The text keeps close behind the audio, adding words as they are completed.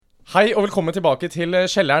Hei og velkommen tilbake til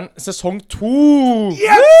Kjelleren sesong 2.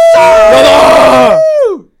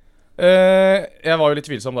 Jeg var jo litt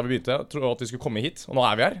tvilsom da vi begynte. Jeg trodde at vi skulle komme hit, og nå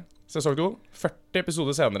vi her. Sesong 2, 40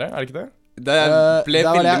 episoder senere, det ikke det? Det ble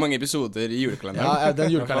veldig mange episoder i julekalenderen. Ja,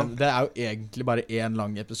 den julekalenderen, det jo egentlig bare en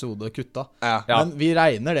lang episode kutta. Ja. Men vi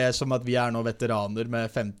regner det som at vi nå veteraner med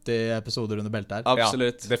 50 episoder under beltet her.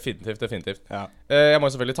 Absolutt. Ja, definitivt. Ja. Jeg må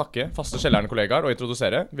jo selvfølgelig takke faste Kjelleren-kollegaer og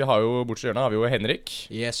introdusere. Vi har jo bortsett hjørnet, har vi jo Henrik.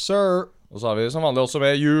 Yes, sir. Og så har vi som vanlig også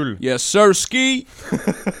med Jul. Yes, sir, ski!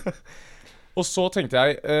 Og så tenkte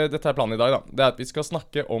jeg, dette planen i dag da, det at vi skal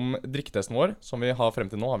snakke om drikketesten vår, som vi har frem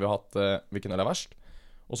til nå, har vi jo hatt hvilken øl verst.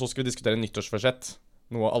 Og så skal vi diskutere nyttårsforsett,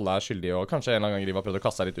 noe alle skyldige, og kanskje en eller annen gang har prøvd å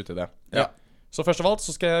kaste seg litt ut i det. Ja. Så først av alt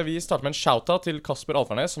så skal vi starte med en shoutout til Kasper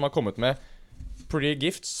Alfarnes, som har kommet med pretty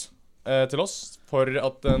gifts til oss for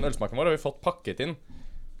at den ølsmaken vår har vi fått pakket inn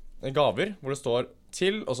gaver, hvor det står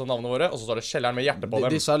til, og så navnet våre, og så står det Kjelleren med hjerte på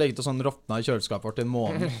dem. Disse har ligget og sånn råtna i kjøleskapet vårt i en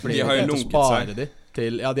måned, fordi De har jo lunket seg.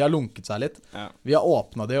 Ja, de har lunket seg litt. Ja. Vi har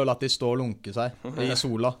åpnet de og latt de stå og lunke seg i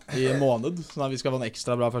sola i en måned, sånn at vi skal få en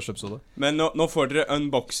ekstra bra første episode. Men nå får dere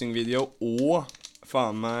unboxing-video og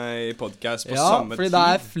faen meg podcast på Ja, samme tid. fordi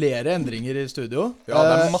det flere endringer i studio. Ja,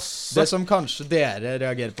 det masse. Det som kanskje dere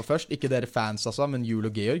reagerer på først, ikke dere fans altså, men Jul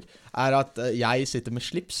og Georg, at jeg sitter med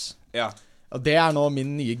slips. Ja. Og det nå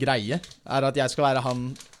min nye greie, at jeg skal være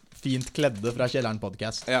han fint kledde fra Kjelleren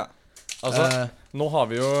podcast. Ja. Altså, nå har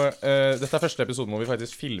vi jo dette første episoden hvor vi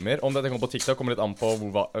faktisk filmer. Om dette kommer på TikTok, kommer litt an på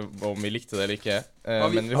om vi likte det eller ikke.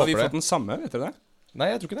 Men vi har vi håper fått den samme, vet dere det?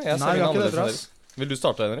 Nei, jeg tror ikke det. Jeg Nei, ser vi har ingen ikke det, andre steder. Vil du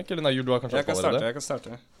starte, Henrik? Eller nei, Jul, du har kanskje Jeg kan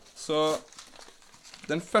starte. Så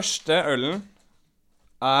den første ølen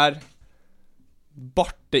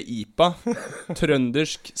Barte-IPA.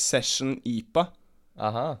 Trøndersk Session IPA.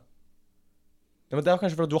 Aha. Ja, men det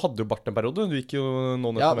kanskje fordi du hadde jo bart en periode. Du gikk jo nå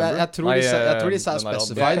Ja, jeg tror disse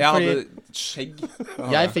specified, Jeg fordi hadde skjegg.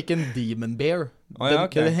 jeg fikk en Demon Bear. Ja,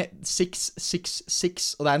 ok. Den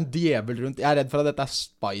 666, og det en djevel rundt. Jeg redd for at dette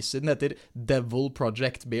spicy. Den heter Devil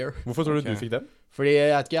Project Bear. Hvorfor tror du du fikk den? Fordi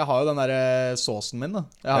jeg vet ikke, jeg har jo den der såsen min da.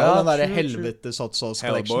 Jeg har jo den der helvete hot sauce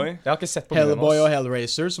collection. Hellboy. Jeg har ikke sett på Hellboy og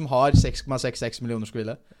Hellraiser, som har 6,66 millioner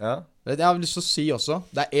skville. Ja. Jeg har lyst til å si også,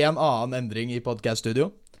 det en annen endring i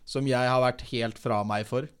podcast-studio, som jeg har vært helt fra meg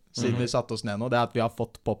for, siden vi satte oss ned nå, det at vi har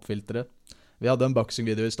fått popfiltre. Vi hadde en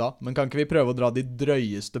unboxing-video i stad, men kan ikke vi prøve å dra de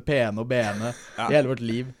drøyeste pene og bene i hele vårt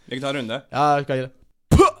liv? Vi kan ta en runde. Ja, vi kan gjøre det.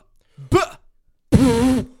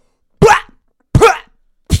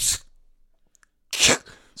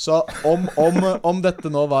 Så om dette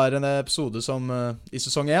nå var en episode som i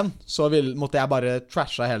sesong 1, så måtte jeg bare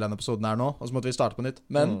trashe hele denne episoden her nå, og så måtte vi starte på nytt.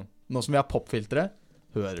 Men nå som vi har popfiltre,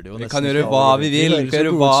 hører det jo nesten. Vi kan gjøre hva vi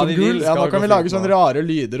vil. Ja, nå kan vi lage sånne rare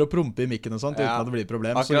lyder og prompe i mikken og sånt, uten at det blir et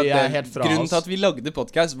problem. Så vi helt fra oss. Grunnen til at vi lagde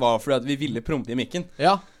podcast var fordi at vi ville prompe i mikken.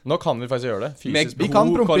 Ja. Nå kan vi faktisk gjøre det. Fysisk. Vi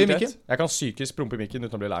kan prompe i mikken. Jeg kan psykisk prompe i mikken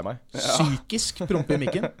uten å bli lei meg. Psykisk prompe i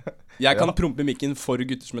mikken. Jeg kan prompe i mikken for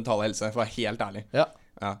gutters mentale helse, for å være helt ærlig. Ja,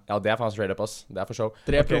 det faen straight up, ass. Det for show.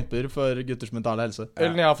 3 promper for gutters mentale helse.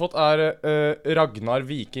 Ølen jeg har fått Ragnar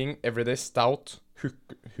Viking Everyday Stout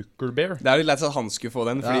Hooker Bear. Det litt lett at han skulle få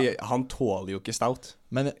den, fordi han tåler jo ikke stout.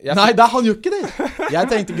 Men, nei, han gjør ikke det. Jeg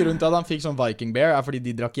tenkte grunnen til at han fikk sånn Viking Bear fordi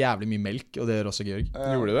de drakk jævlig mye melk, og det gjør også Georg.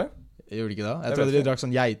 Gjorde de det? Gjorde de ikke det? Jeg trodde de drakk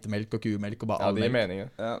sånn geitemelk og kumelk og bare all det gir melk.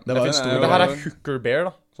 meningen. Det var en stor. Det her Hooker Bear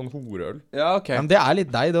da. Sånn horeøl. Ja, ok. Men det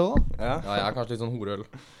litt deg det også. Ja, jeg er kanskje litt sånn horeøl.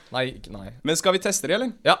 Nei. Men skal vi teste det,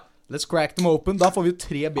 eller? Ja. Let's crack them open. Da får vi jo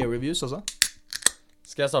 3 beer reviews også.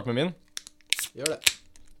 Skal jeg starte med min? Gjør det.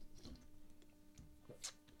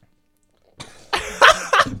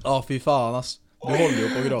 Fy faen, ass. Du holder jo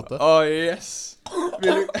på å gråte. Yes.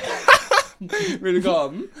 Vil du ikke ha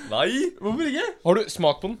den? Nei. Hvorfor ikke? Har du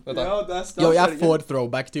smak på den? Ja, det Jo, jeg får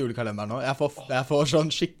throwback til julekalenderen nå. Jeg får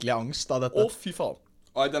sånn skikkelig angst av dette. Fy faen.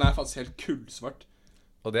 Oi, den faktisk helt kullsvart.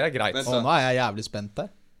 Og det greit. Nå jeg jævlig spent der.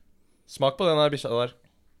 Smak på den der bikkja der.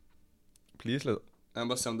 Please, litt. Jeg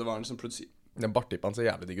må bare se om det var den som produserer. Den bartipan ser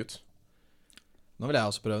jævlig digg ut. Nå vil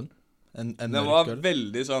jeg også prøve den. En den var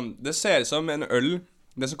veldig sånn. Det ser ut som en øl.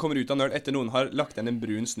 Den som kommer ut av en øl etter noen har lagt inn en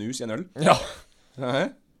brun snus i en øl. Ja.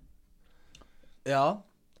 Ja.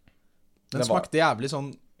 Den smakte jævlig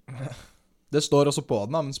sånn. Det står også på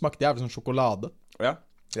den da, men den smakte jævlig sånn sjokolade. Ja.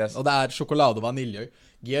 Yes. Og det sjokolade og vanilje.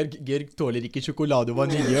 Georg tåler ikke sjokolade og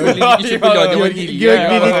vanilje. Georg vil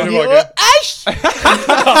ikke. Æsj!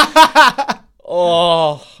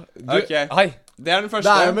 Hei. Det den første.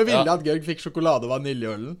 Det jo med vilje at Georg fikk sjokolade og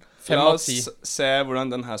vaniljeølen. La oss se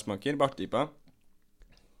hvordan den her smaker. Barte-IPA.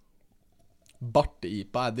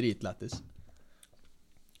 Barte-IPA dritlættis.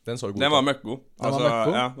 Den så jo god Den ut. var møkkgod. Den var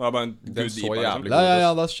møkkgod? Ja, det var bare en Den good så IPA, jævlig liksom.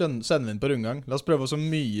 Ja, da sender vi den på rundgang. La oss prøve så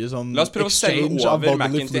mye sånn La oss prøve å sende exchange av over bodily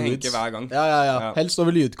Mac'en til Henke fluids. hver gang. Ja. Ja. Helst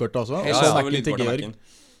over lydkortet også. Og Helst så over Mac'en til lydkortet, Georg. Mac'en.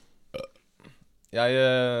 Ja,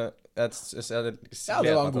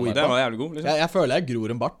 det var en god Den var jævlig god, liksom. Jeg føler jeg gror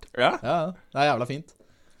en bart. Ja. Ja, det er jævla fint.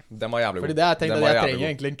 Den var jævlig god. Fordi det jeg tenkte Den at var jeg jævlig trenger god.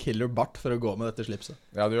 egentlig en killer bart for å gå med dette slipset.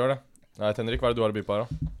 Ja, du gjør det. Nei, Henrik, hva er det du har å by på her,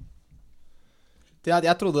 da?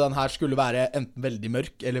 Jeg trodde den her skulle være enten veldig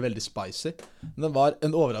mørk eller veldig spicy. Men den var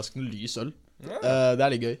en overraskende lys øl. Det er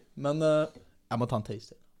litt gøy. Men jeg må ta en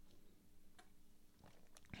taste.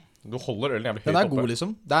 Du holder ølen jævlig høyt Den oppe. er god,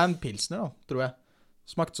 liksom. Det er en pilsner, da, tror jeg.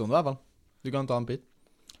 Smakte sånn i hvert fall. Du kan ta en bit.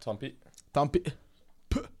 Tampi. Ta en bit.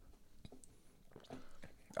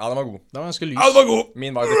 Ja, den var god. Den var ganske lys. Ja, det var god!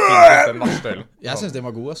 Min var definitivt den verste ølen. Jeg synes den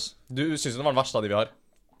var god, ass. Du synes den var den verste av de vi har.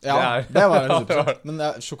 Ja, det var Ja, en 100%. Men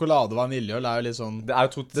sjokolade og vaniljeøl er jo litt sånn... Det er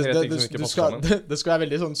jo to-tre ting som ikke passer sammen. Det skal være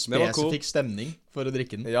veldig sånn var cool. spesifikk stemning for å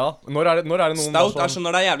drikke den. Ja, når er det noen Stout er sånn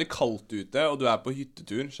når det er jævlig kaldt ute, og du er på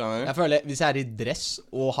hyttetur, skjønner du? Jeg føler, hvis jeg er i dress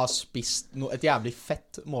og har spist et jævlig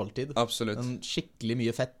fett måltid, Absolutt. en skikkelig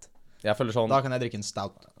mye fett, Jeg føler sånn... da kan jeg drikke en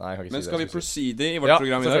stout. Nei, jeg kan ikke Men si skal det. vi proceede i vårt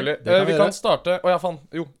program i dag? selvfølgelig. Det kan vi Vi gjøre. kan starte... Åja, faen.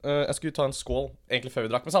 Jo, jeg skulle ta en skål egentlig før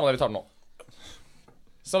vi drakk, men samme det, vi tar den nå.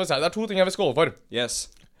 Så vi ser, det er to ting jeg vil skåle for. Yes.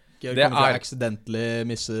 Georg Det kommer til å er- accidentally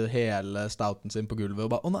misse hele stouten sin på gulvet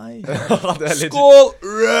og bare, nei. Det er litt... Skål!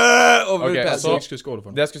 Over Ok, peisen. så- Jeg skulle skåle for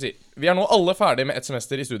den. Det jeg skulle si. Vi er nå alle ferdige med et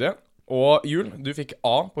semester i studiet. Og Jul, du fikk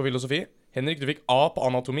A på filosofi. Henrik, du fikk A på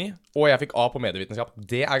anatomi. Og jeg fikk A på medievitenskap.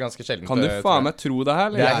 Det er ganske sjeldent. Kan du tror faen jeg. meg tro det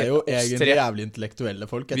her, Vi eller? er jo helt egentlig ekstremt. jævlig intellektuelle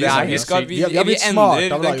folk. Vi er helt Vi har blitt smarte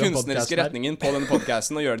endrer av å den lage en kunstneriske podcast her. retningen på denne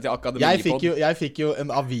podcasten og gjør det til Jeg akademipod. fikk jo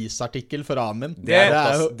en avisartikkel for A-en min. Det er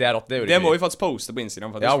rått, jo... ass. Det er rått, det gjorde Det ikke må vi. vi faktisk poste på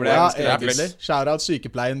Instagram, faktisk. Ja, for det er Ja, ganske jævlig. egentlig. Shoutout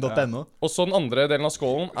sykepleien.no. Og så den andre delen av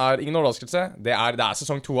skålen er ingen overraskelse. Det er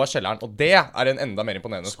sesong 2 av Kjelleren. Og det er en enda mer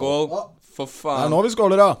imponerende skål. Skål. For Det er faen. nå vi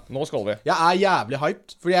skåler, da. Nå skåler vi. Jeg er jævlig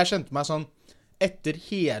hyped, fordi jeg kjente meg sånn etter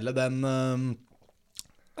hele den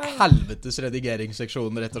helvetes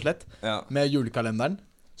redigeringsseksjonen, rett og slett, Ja. med julekalenderen,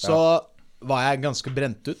 så var jeg ganske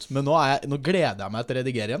brent ut. Men nå gleder jeg meg til å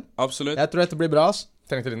redigere igjen. Absolutt. Jeg tror dette blir bra, ass.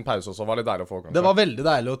 Trengte en liten pause også. Var litt deilig å få, kanskje. Det var veldig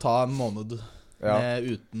deilig å ta en måned Ja.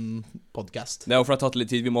 uten podcast. Det er jo for det har tatt litt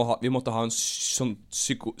tid. Vi måtte ha en sånn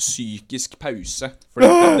psykisk pause. For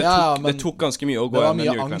det Ja, tok, men det tok ganske mye å gå Det var gjennom mye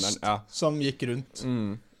julekalenderen. angst Ja. som gikk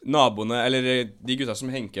rundt. Naboene, eller de gutta som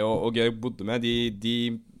Henke og Georg bodde med,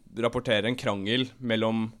 de rapporterer en krangel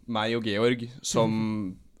mellom meg og Georg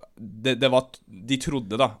som det var, de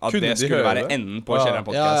trodde da at Kunne det de skulle høre være det? enden på Ja. Kjelleren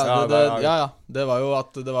podcast. Det var jo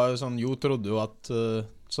at det var jo sånn Jo trodde jo at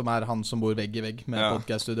som er han som bor vegg i vegg med Ja.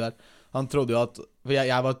 podcaststudio her. Han trodde jo at For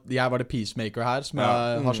jeg var det peacemaker her, som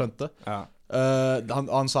Ja. jeg har skjønt det. Ja.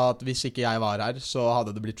 Han sa at hvis ikke jeg var her, så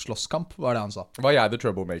hadde det blitt slåsskamp, var det han sa. Var jeg the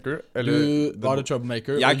troublemaker? Eller Du var det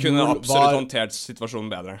troublemaker. Jeg og kunne Jul absolutt var- håndtert situasjonen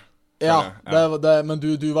bedre. Ja, Ja. men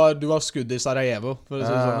du var skudd i Sarajevo, for å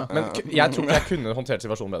si det sånn. Men jeg tror ikke jeg kunne håndtert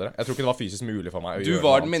situasjonen bedre. Jeg tror ikke det var fysisk mulig for meg å Du gjøre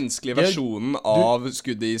var noe den annet. menneskelige versjonen av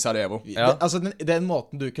skuddet i Sarajevo. Ja. Den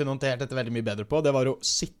måten du kunne håndtert dette veldig mye bedre på, det var å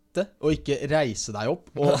sitte og ikke reise deg opp,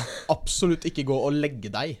 og absolutt ikke gå og legge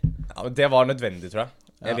deg. Ja, men det var nødvendig, tror jeg.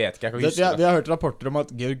 Jeg vet ikke, jeg kan ikke huske Vi har hørt rapporter om at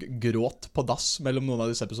Georg gråt på dass mellom noen av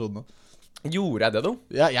disse episodene. Gjorde jeg det,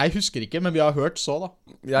 da? Jeg husker ikke, men vi har hørt så, da.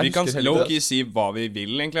 Jeg Vi kan husker heller low-key si hva vi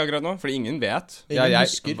vil egentlig akkurat nå, fordi ingen vet. Ja, Ingen jeg,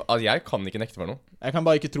 husker. jeg kan ikke nekte for noe. Jeg kan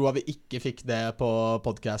bare ikke tro at vi ikke fikk det på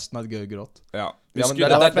podcasten at Georg gråt. Ja. Ja, men Det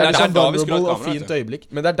har vært veldig sånn da vi skulle ha vulnerable et og kamera, fint vet du.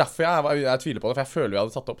 øyeblikk. Men det er derfor jeg tviler på det, for jeg føler vi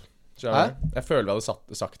hadde tatt opp. Skjønner du? Hæ? Jeg føler vi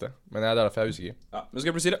hadde sagt det, men det er derfor jeg er usikker. Ja, men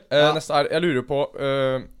skal jeg si det? Neste er, jeg lurer på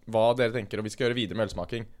hva dere tenker, og vi skal gjøre videre med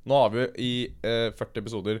ølsmaking. Nå har vi i 40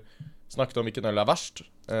 episoder snakket om hvilken øl er verst,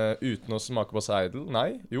 uten å smake på seidel.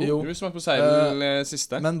 Nei? Jo. Jo. Du smakte på seidel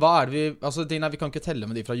siste. Men hva er det vi Altså, tingen er, vi kan ikke telle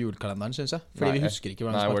med de fra julekalenderen, synes jeg. Fordi Nei. vi husker ikke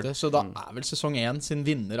hvordan Nei, det word. smakte. Så da er vel sesong 1 sin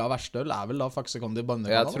vinner av verste øl er vel da Faxe Kondi Jeg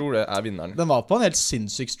Bannekanal. tror det er vinneren. Den var på en helt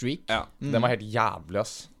sinnssyk streak. Ja. Den var helt jævlig,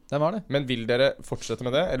 ass. Den var det. Men vil dere fortsette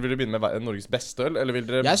med det, eller vil dere begynne med Norges beste øl, eller vil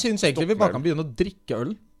dere Jeg synes egentlig vi bare kan begynne å drikke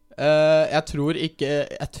øl. Jeg tror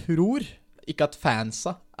ikke at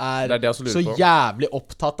fansa er Det er det jeg også lurer så på. jævlig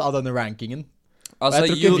opptatt av denne rankingen. Og Altså, jeg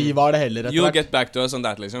tror ikke vi var det heller etter You'll hvert. get back to us on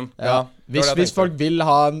that, liksom. Ja. det var det jeg Hvis tenkte. folk vil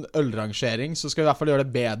ha en ølrangering, så skal vi i hvert fall gjøre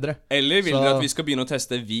det bedre. Eller vil Så- dere at vi skal begynne å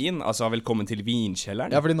teste vin? Altså, velkommen til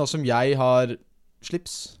vinkjelleren? Ja, fordi nå som jeg har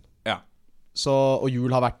slips, Ja. og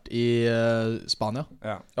Jul har vært i Spania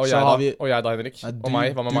Ja. Og så jeg, har da, vi- og jeg da, Henrik. Nei, Og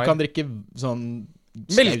meg, hva med Du meg? kan drikke sånn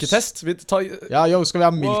Melketest! Vi tar Ja, jo, skal vi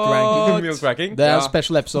ha milk ranking? Milk ranking. Det er Ja. en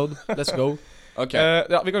special episode. Let's go. Ok.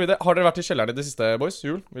 Ja, vi går videre. Har dere vært i kjelleren i det siste, boys?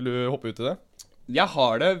 Jul? Vil du hoppe ut i det? Jeg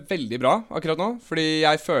har det veldig bra akkurat nå, fordi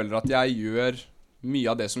jeg føler at jeg gjør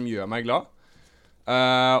mye av det som gjør meg glad.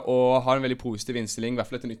 Og har en veldig positiv innstilling, i hvert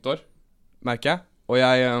fall etter nyttår, merker jeg. Og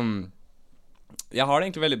jeg har det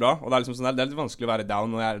egentlig veldig bra, og det er liksom sånn, det er litt vanskelig å være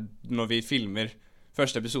down når vi filmer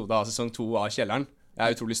første episode av sesong 2 av Kjelleren. Jeg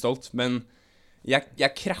er utrolig stolt, men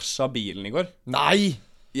jeg krasjet bilen i går. Nei!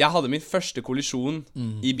 Jeg hadde min første kollisjon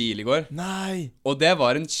i bil i går. Nei! Og det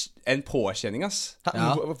var en påkjenning, ass.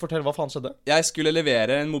 Ja. Fortell, hva faen skjedde? Jeg skulle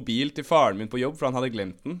levere en mobil til faren min på jobb, for han hadde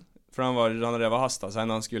glemt den. For han drev og hastet seg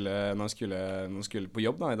når han skulle på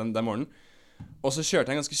jobb da, den morgenen. Og så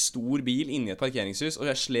kjørte jeg en ganske stor bil inn i et parkeringshus, og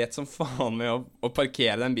jeg slet som faen med å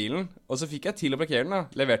parkere den bilen. Og så fikk jeg til å parkere den da,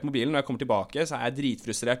 leverte mobilen. Når jeg kommer tilbake, så er jeg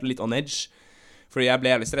dritfrustrert og litt on edge. Fordi jeg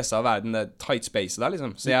ble jævlig stresset av å være den tight spacet der,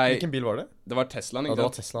 liksom. Hvilken bil var det? Det var Teslaen, ikke sant? Ja, det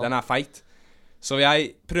var Teslaen. Den er feit. Så jeg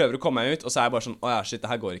prøver å komme meg ut, og så er jeg bare sånn, åja, shit,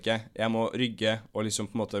 det her går ikke. Jeg må rygge og liksom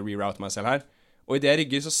på en måte reroute meg selv her. Og i det jeg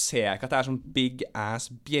rygger, så ser jeg ikke at det er sånn big ass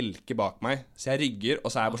bjelke bak meg. Så jeg rygger,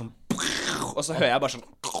 og så er jeg bare sånn, og så hører jeg bare sånn,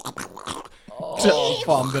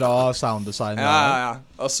 faen bra sounddesign. Ja.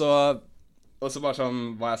 Og så bare sånn,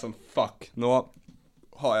 var jeg sånn, fuck, nå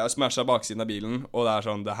har jeg smashet baksiden av bilen, og det er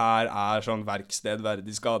sånn, det her er sånn verksted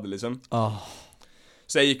verdig skade, liksom.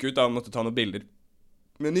 Så jeg gikk ut da og måtte ta noen bilder.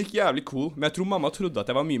 Men det gikk jævlig cool. Men jeg tror mamma trodde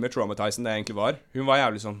at jeg var mye mer traumatized enn det jeg egentlig var. Hun var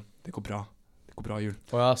jævlig sånn, det går bra, Jul.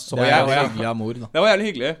 Det er jævlig hyggelig av mor, da. Det var jævlig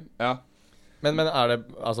hyggelig, ja. Men er det,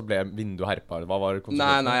 altså ble vinduet herpa? Hva var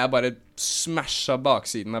konsekvensen? Nei, jeg bare smashet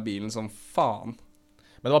baksiden av bilen som faen.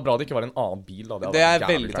 Men det var bra det ikke var en annen bil da. Det er jeg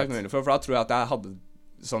veldig takknemlig for da tror jeg at jeg hadde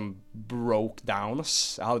sånn broke down,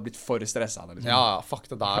 ass. Jeg hadde blitt for stresset av det, liksom. Ja, fuck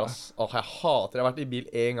det der, ass. Jeg hater jeg har vært i bil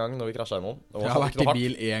en gang når vi krasjet i noen. Jeg har vært i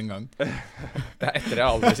bil en gang. Det er etter jeg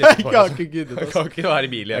aldri sitter på. Jeg kan ikke gidde det, Jeg kan ikke være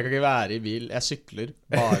i bil igjen. Jeg kan ikke være i bil. Jeg sykler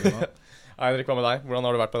bare nå. Henrik, hva med deg? Hvordan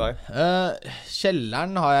har du vært med deg?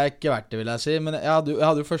 Kjelleren har jeg ikke vært i, vil jeg si. Men jeg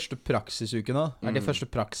hadde jo første praksisuke nå. Det er det første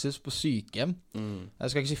praksis på sykehjem.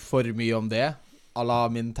 Jeg skal ikke si for mye om det, à la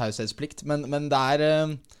min taushetsplikt. Men det har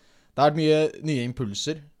vært mye nye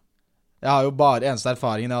impulser. Jeg har jo bare eneste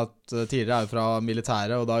erfaringen jeg har hatt tidligere er jo fra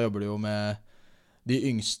militæret, og da jobber du jo med de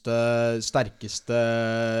yngste, sterkeste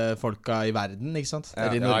folka i verden, ikke sant?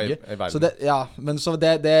 Eller i Norge. I verden. Så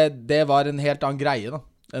det var en helt annen greie da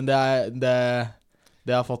enn det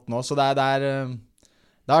jeg har fått nå. Så det har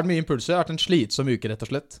vært mye impulser. Det har vært en slitsom uke, rett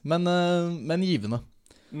og slett. Men givende.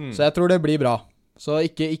 Så jeg tror det blir bra. Så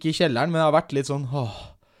ikke i kjelleren, men jeg har vært litt sånn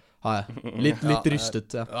litt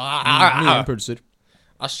rystet, ja. Mye impulser.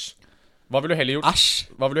 Æsj. Hva vil du heller gjort?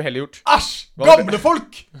 Æsj! Hva vil du heller gjort? Æsj! Gamle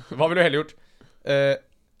folk! Hva vil du heller gjort?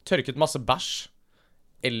 Tørket masse bæsj,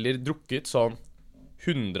 eller drukket sånn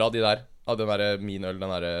 100 av den der min øl,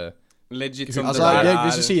 den der legit altså,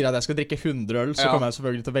 hvis du sier at jeg skal drikke 100 øl, så kommer jeg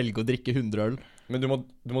selvfølgelig til å velge å drikke 100 øl. Men du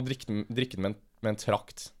må drikke den med en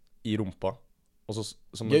trakt i rumpa. Og så,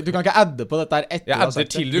 du kan ikke adde på dette her etter jeg adder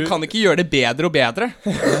til du kan ikke gjøre det bedre og bedre.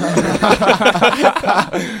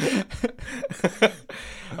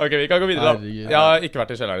 Ok, vi kan gå videre da. Jeg har ikke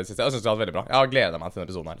vært i kjelleren i det siste. Jeg synes det har vært veldig bra. Jeg har gledet meg til denne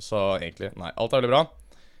episoden her. Så egentlig, nei, alt er veldig bra.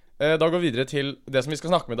 Da går vi videre til det som vi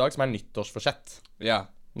skal snakke om i dag, som er nyttårsforsett. Ja.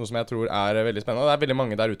 Noe som jeg tror er veldig spennende. Det er veldig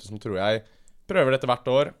mange der ute som tror jeg prøver dette hvert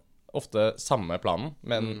år. Ofte samme planen,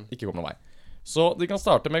 men ikke kommer noen vei. Så de kan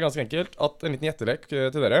starte med ganske enkelt at en liten gjettelek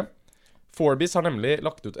til dere. Forbes har nemlig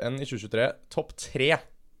lagt ut en i 2023 topp 3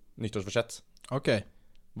 nyttårsforsett. Ok.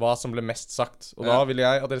 Hva som ble mest sagt. Og da vil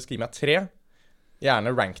jeg at dere skriver meg 3.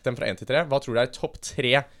 Gjerne rank dem fra 1 til 3. Hva tror dere er topp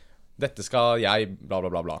 3? Dette skal jeg bla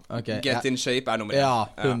bla bla bla. Okay. Get in shape er nummer 1. Ja,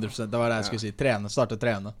 100%. Det var det jeg skulle si. Starte å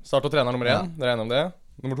trene. Start å trene er nummer 1. Dere er enige om det?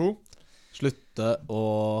 Nummer 2? Slutte å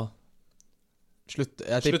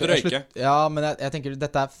røyke. Ja, men jeg tenker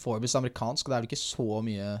dette er Forbes amerikansk, og det er vel ikke så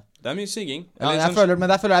mye. Det er mye synging. Ja, jeg føler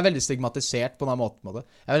jeg er veldig stigmatisert på den måten.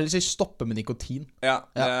 Jeg vil si stoppe med nikotin.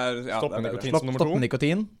 Stoppe med nikotin som nummer 2. Stoppe med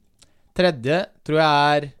nikotin. Tredje tror jeg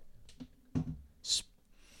er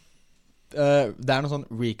det er noe sånn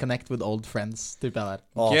reconnect with old friends, tipper jeg der.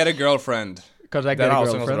 Get a girlfriend. Kanskje jeg get a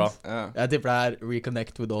girlfriend. Jeg tipper det er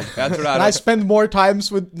reconnect with old friends. Nei, spend more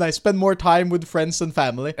time with friends and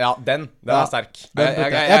family. Ja, den er sterk.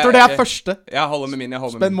 Jeg tror det er første. Jeg holder med min.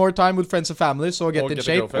 Spend more time with friends and family, så get in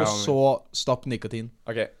shape, og så stopp nikotin.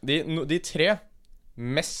 Ok, de 3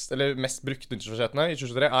 mest brukte nyttårsforsettene i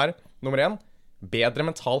 2023 er nummer 1, bedre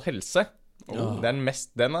mental helse. Den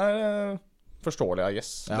er forståelig, I guess.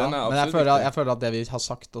 Ja, men jeg føler at det vi har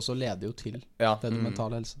sagt også leder jo til bedre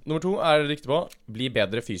mental helse. Nummer 2 er riktig på bli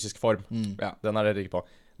bedre fysisk form. Den er det riktig på.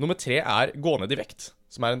 Nummer 3 gå ned i vekt,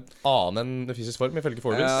 som en annen enn fysisk form, ifølge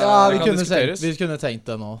Forbes. Ja, Det vi kan kunne, diskuteres. vi kunne tenkt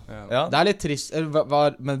det nå. Ja. Det litt trist.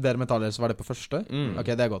 Men dere metaller, så var det på første? Ok,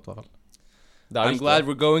 det godt i hvert fall. I'm glad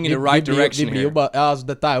we're going in the right direction blir jo here. altså,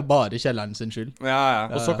 dette jo bare kjelleren sin skyld. Ja.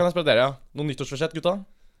 Og så kan jeg spørre dere, noen nyttårsforsett, gutta?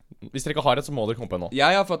 Hvis dere ikke har et, så må dere komme på en nå.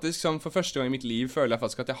 Jeg har faktisk, sånn, for første gang i mitt liv, føler jeg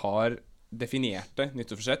faktisk at jeg har definerte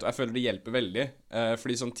nyttårsforsett, og jeg føler det hjelper veldig.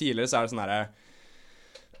 Fordi sånn tidligere så det sånn herre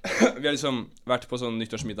vi har liksom vært på sånn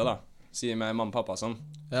nyttårsmiddag, da. Sier med mamma og pappa sånn.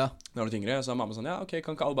 Ja. Når du tyngre, så mamma sånn, ja, ok,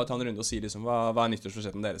 kan ikke alle bare ta en runde og si liksom, hva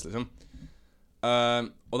nyttårsforsetten deres, liksom.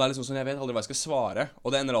 Og det liksom sånn, jeg vet aldri hva jeg skal svare. Og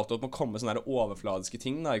det ender alltid opp med å komme sånne der overfladiske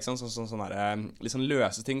ting, da, ikke sant? Sånne der, litt sånn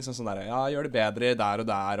løse ting, sånn der, ja, gjør det bedre der og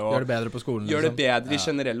der, og Gjør det bedre på skolen, gjør det bedre i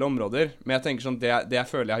generelle områder. Men jeg tenker sånn, det jeg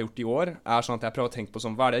føler jeg har gjort i år, sånn at jeg prøver å tenke på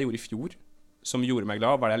sånn, hva det jeg gjorde i fjor, som gjorde meg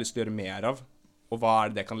glad, hva det jeg har lyst til å gjøre mer av, og hva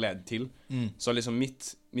det kan lede til. Så liksom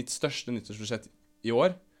mitt største nyttårsforsett i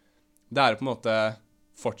år, det på en måte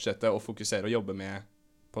fortsette å fokusere og jobbe med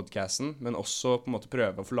podcasten, men også på en måte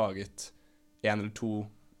prøve å få laget 1 eller 2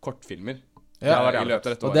 kortfilmer i løpet av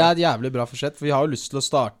dette året. Og det et jævlig bra forsett, for vi har jo lyst til å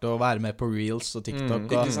starte å være med på Reels og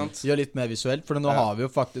TikTok og gjøre litt mer visuelt, for nå har vi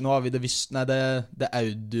jo faktisk, nå har vi det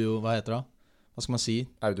audio, hva heter det? Hva skal man si?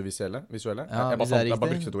 Audiovisuelle? Visuelle? Ja, jeg bare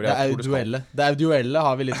brukte et ord. Det audioelle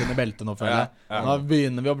har vi litt under beltet nå, føler jeg. Nå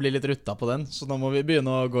begynner vi å bli litt rutta på den, så nå må vi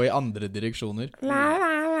begynne å gå i andre direksjoner.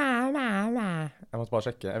 Jeg måtte bare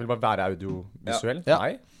sjekke. Jeg vil bare være audiovisuell.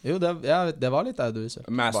 Nei? Jo, det var litt audiovisuell.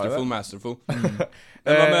 Masterful.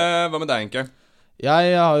 Hva med deg, Enke?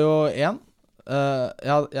 Jeg har jo en.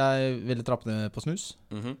 Jeg ville trappe ned på snus.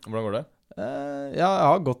 Hvordan går det? Jeg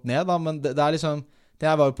har gått ned da, men det liksom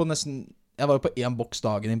jeg var jo på 1 boks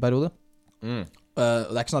dagen i en periode. Og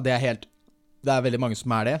det ikke sånn at det veldig mange som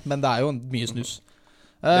det, men det jo mye snus.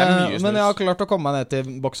 Men jeg har klart å komme meg ned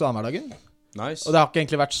til boks annenhver dagen. Nice. Og det har ikke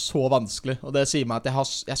egentlig vært så vanskelig. Og det sier meg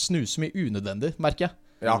at jeg snuser mye unødvendig, merker jeg.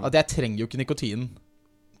 At jeg trenger jo ikke nikotinen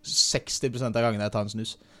 60% av gangene jeg tar en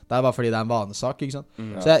snus. Det bare fordi det en vanesak, ikke sant?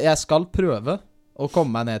 Så jeg skal prøve å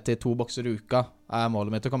komme meg ned til 2 bokser i uka.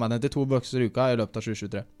 Målet mitt å komme meg ned til 2 bokser i uka i løpet av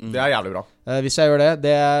 2023. Det jævlig bra. Hvis jeg gjør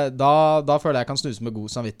det, da føler jeg kan snuse med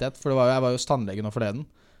god samvittighet. For jeg var jo hos tannlegen nå forleden.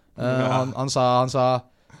 Han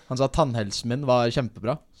sa tannhelsen min var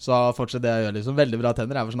kjempebra. Så fortsatt det jeg gjør liksom veldig bra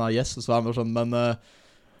tenner. Jeg var sånn, yes. Og så var han sånn, men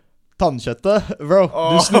tannkjøttet, bro,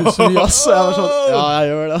 du snuser mye, ass. Og jeg var sånn, ja, jeg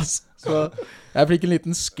gjør det, ass. Så jeg fikk en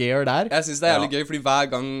liten scare der. Jeg synes det jævlig gøy, fordi hver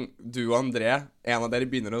gang du og André, en av dere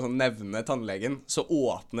begynner å sånn nevne tannlegen, så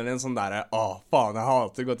åpner det en sånn der, faen, jeg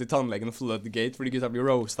hater å gå til tannlegen og floodgate, fordi gutta blir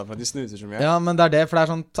roastet for at de snuser så mye. Ja, men det det, for det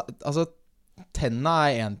sånn, altså, tennene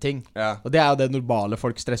en ting, og det jo det normale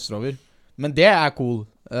folk stresser over. Men det cool.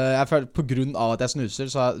 Jeg føler, på grunn av at jeg snuser,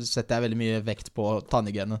 så setter jeg veldig mye vekt på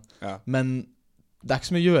tannhygiene. Men det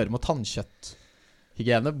ikke så mye å gjøre med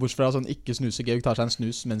tannkjøtthygiene, bortsett fra sånn ikke snuse. Georg tar seg en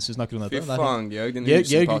snus mens vi snakker om dette. Fy faen, Georg, din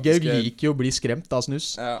Georg liker jo å bli skremt av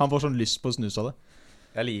snus. Han får sånn lyst på snus av det.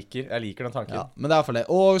 Jeg liker den tanken. Ja, men det for det.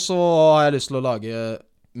 Og så har jeg lyst til å lage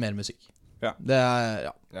mer musikk. Det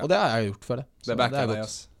og det har jeg gjort før det. Så det backer deg,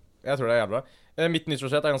 ass. Jeg tror det jævlig bra. Mitt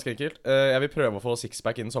nyttårsforsett ganske enkelt. Jeg vil prøve å få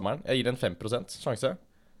sixpack innen sommeren. Jeg gir det en 5% sjanse.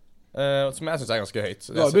 Som jeg synes ganske høyt.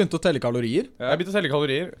 Du har jo begynt å telle kalorier. Jeg har begynt å telle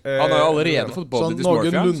kalorier. Han har jo allerede fått body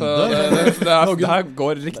dysmorphia, så det her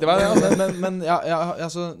går riktig vei. Men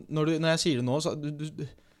altså, når jeg sier det nå, så du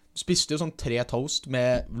spiste jo sånn 3 toast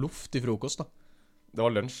med luft i frokost da. Det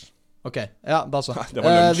var lunsj. Ok, ja, da så. Det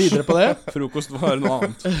var lunsj. Videre på det. Frokost var noe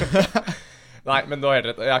annet. Nei, men du har helt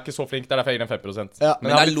rett. Jeg ikke så flink, det derfor jeg gir den 5%.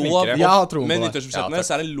 Men det lov, med nyttårsforsettene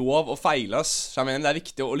så det lov å feile, ass. Så jeg mener, det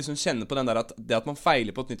viktig å liksom kjenne på den der at det at man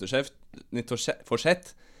feiler på et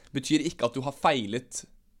nyttårsforsett betyr ikke at du har feilet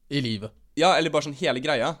i livet. Ja, eller bare sånn hele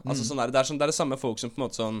greia. Altså sånn der, det det samme folk som på en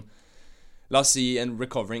måte sånn, la oss si en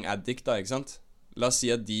recovering addict da, ikke sant? La oss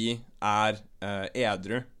si at de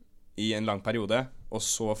edru i en lang periode, og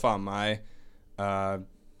så faen meg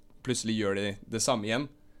plutselig gjør de det samme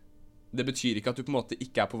igjen. Det betyr ikke at du på en måte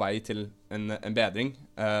ikke på vei til en bedring.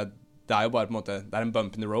 Det jo bare på en måte, det en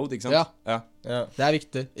bump in the road, ikke sant? Ja. Det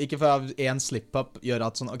viktig. Ikke for at en slip-up gjør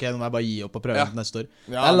at sånn, ok, nå må jeg bare gi opp og prøve neste år.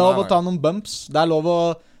 Det lov å ta noen bumps. Det lov å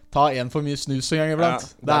ta en for mye snus en gang iblant.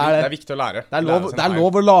 Det viktig å lære. Det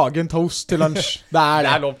lov å lage en toast til lunsj. Det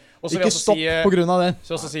det. Lov. Ikke stopp på grunn av det.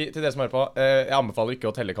 Så også si til dere som hører på, jeg anbefaler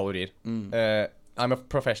ikke å telle kalorier. I'm a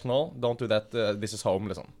professional, don't do that, this is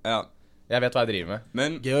home, liksom. Ja. Jeg vet hva jeg driver med.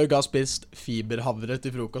 Men Georg har spist fiberhavre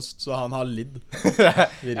til frokost, så han har lidd.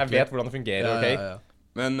 Jeg vet hvordan det fungerer, ok? Ja.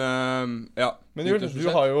 Men, Men Jul, du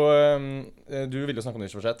har jo du vil jo snakke om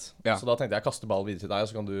nyttårsforsett, så da tenkte jeg kaste ball videre til deg,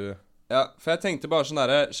 så kan du... Ja, for jeg tenkte bare sånn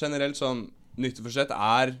der, generelt sånn, nyttårsforsett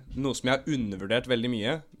er noe som jeg har undervurdert veldig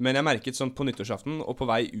mye. Men jeg merket sånn på nyttårsaften, og på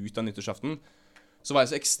vei ut av nyttårsaften, så var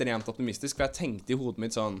jeg så ekstremt optimistisk, for jeg tenkte i hodet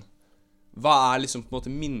mitt sånn, hva er liksom på en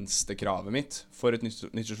måte minstekravet mitt for et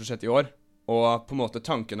nyttårsforsett i år? Og på en måte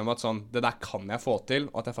tanken om at sånn, det der kan jeg få til,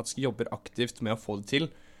 og at jeg faktisk jobber aktivt med å få det til,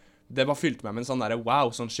 det bare fylte meg med en sånn der,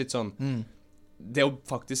 wow, sånn shit, sånn, det å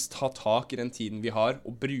faktisk ta tak i den tiden vi har,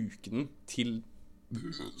 og bruke den til,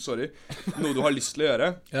 noe du har lyst til å gjøre,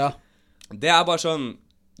 det er bare sånn,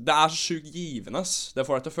 det er så sykt givende, ass. Det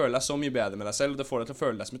får deg til å føle deg så mye bedre med deg selv, det får deg til å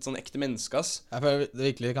føle deg som et sånn ekte menneske, ass. Jeg føler det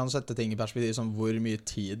virkelig kan sette ting i perspektiv, som hvor mye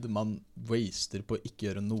tid man waster på å ikke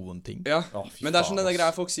gjøre noen ting. Ja, men det er sånn denne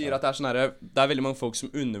greia folk sier at det er sånn her, det er veldig mange folk som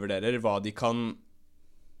undervurderer hva de kan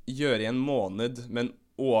gjøre i en måned, men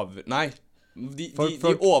de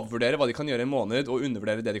overvurderer hva de kan gjøre i en måned, og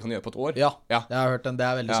undervurderer det de kan gjøre på et år. Ja. Jeg har hørt den, det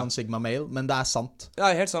er veldig sånn Sigma Male, men det er sant. Ja,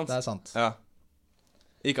 helt sant. Det er sant. Ja.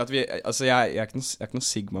 Ikke at vi, altså jeg er ikke noen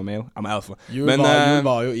Sigma Male, I'm alpha. Jul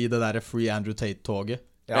var jo i det der Free Andrew Tate-toget.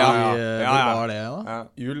 Ja. Hvor var det da? Ja.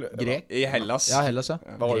 Jul, Grek? I Hellas. Ja, Hellas, ja.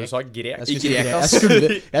 Hva var det du sa? Grek?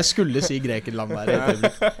 Jeg skulle si Grekenland der.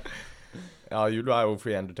 Ja, jul er jo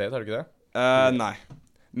Free Andrew Tate, er det ikke det? Nei.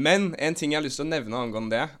 Men en ting jeg har lyst til å nevne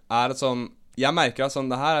angående det, er at sånn, jeg merker at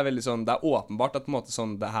sånn, det her er veldig sånn, det er åpenbart at på en måte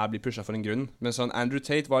sånn, det her blir pushet for en grunn. Men sånn, Andrew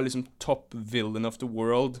Tate var liksom top villain of the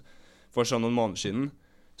world for sånn noen måneder siden.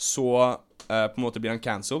 Så på en måte blir han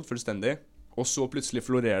cancelled fullstendig. Og så plutselig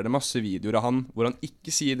florerer det masse videoer av han hvor han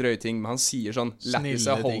ikke sier drøye ting, men han sier sånn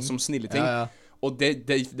lettelse, hold som snille ting. Og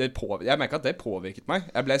jeg merker at det påvirket meg.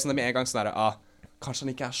 Jeg ble sånn med en gang sånn der, kanskje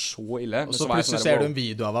han ikke er så ille. Og så plutselig ser du en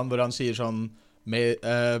video av han hvor han sier sånn hva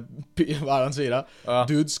er det han sier da?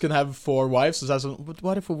 Dudes can have 4 wives. Og så er det sånn, but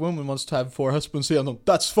what if a woman wants to have 4 husbands? Så sier han,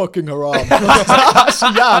 that's fucking haram. Det er så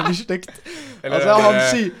jævlig stygt.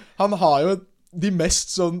 Altså han har jo de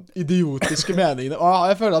mest sånn idiotiske meningene. Og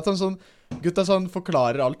jeg føler at han sånn, gutta sånn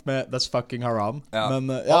forklarer alt med that's fucking haram. Men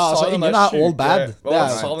altså ingen er all bad. Hva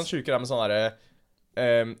sa den syke der med sånn der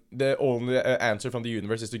the only answer from the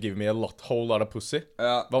universe is to give me a whole lot of pussy.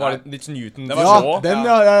 Hva var det? Litt Newton?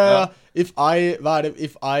 If I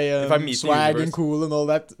swag and cool and all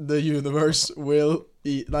that, the universe will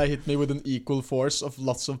hit me with an equal force of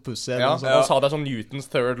lots of pussy. Ja, han sa det som Newtons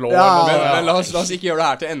third law. Men la oss ikke gjøre det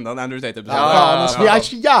her til enda en Andrew Tate-episode. Vi er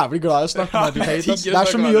så jævlig glad i å snakke om Andrew Tate. Det er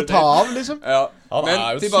så mye å ta av, liksom.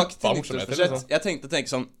 Men tilbake til nyttårsforsett. Jeg tenkte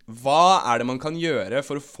sånn, hva er det man kan gjøre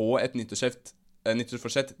for å få et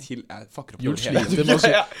nyttårsforsett til fucker opp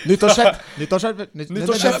Nyttårsforsett. Så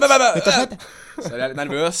jeg er litt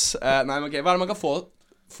nervøs. Nei, men ok, hva er det man kan få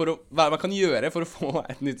hva er det man kan gjøre for å få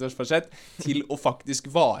et nyttårsforsett til å faktisk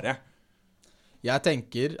vare? Jeg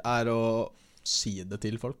tenker er å si det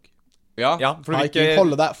til folk. Ja, for du ikke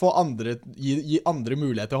holde deg, gi andre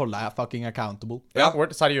mulighet til å holde deg fucking accountable. Ja,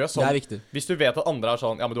 seriøst sånn. Det er viktig. Hvis du vet at andre er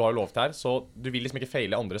sånn, ja, men du har jo lovt her, så du vil liksom ikke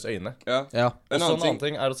feile andres øyne. Og så en annen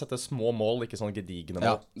ting er å sette små mål, ikke sånn gedigne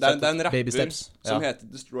mål. Det er en rapper som heter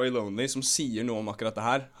Destroy Lonely, som sier noe om akkurat det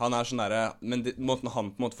her. Han er sånn der, men måten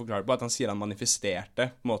han på en måte forklarer på, at han sier han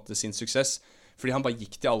manifesterte på en måte sin suksess, fordi han bare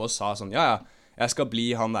gikk til alle og sa sånn, jeg skal bli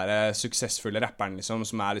han der suksessfulle rapperen, liksom,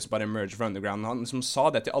 som er liksom bare emerge fra underground. Han som sa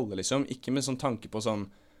det til alle, liksom, ikke med sånn tanke på sånn,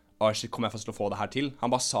 shit, kommer jeg fast til å få det her til?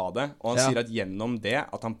 Han bare sa det, og han sier at gjennom det,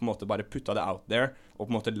 at han på en måte bare putta det out there, og på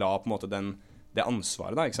en måte la på en måte det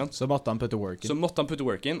ansvaret da, ikke sant? Så måtte han putte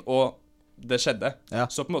work in. Og det skjedde.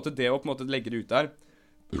 Så på en måte det å på en måte legge det ut der,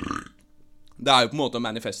 det er jo på en måte å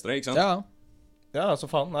manifeste det, ikke sant? Ja, så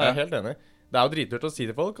faen, jeg er helt enig. Det er jo dritlurt å si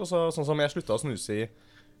til folk, og sånn som jeg sluttet å snuse i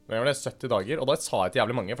 70 dager, og da sa jeg til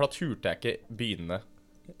jævlig mange, for da turte jeg ikke begynne.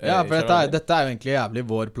 For dette er jo egentlig jævlig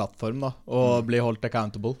vår plattform da, å bli holdt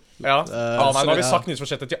accountable. Nå har vi sagt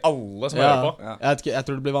nyttårsforsettet til alle som hører på. Jeg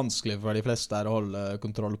tror det blir vanskelig for de fleste her å holde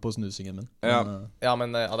kontroll på snusingen min.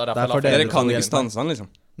 Men det er derfor dere kan ikke stanse han,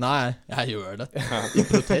 liksom. Nei, jeg gjør det. I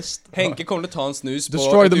protest. Henke kommer til å ta en snus på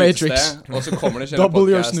Destroy et the Matrix. utested, og så kommer det en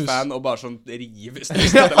podcast-fan og bare sånn river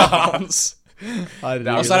snusen til hans. Og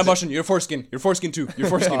så er det bare sånn, you're foreskin too,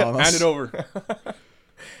 hand it over.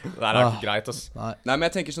 Det er ikke greit, ass. Nei, men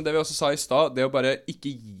jeg tenker sånn, det vi også sa i stad, det å bare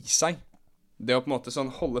ikke gi seg. Det å på en måte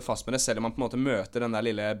sånn holde fast med det, selv om man på en måte møter den der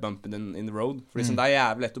lille bumpen in the road. Fordi sånn, det er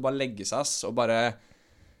jævlig lett å bare legge seg, ass, og bare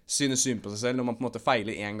synes synd på seg selv når man på en måte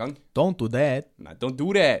feiler en gang. Don't do that. Nei, don't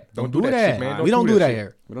do that. We don't do that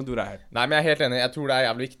here. Nei, men jeg er helt enig, jeg tror det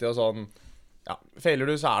er jævlig viktig å sånn, feiler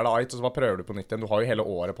du, så er det eit, og så bare prøver du på nytt igjen. Du har jo hele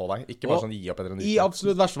året på deg. Ikke bare sånn gi opp etter en nytt. I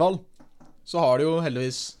absolutt verste fall, så har du jo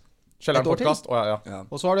heldigvis Kjelleren podcast.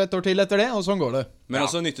 Og så har du et år til etter det, og sånn går det. Men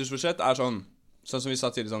også nyttårsforsett er sånn som vi sa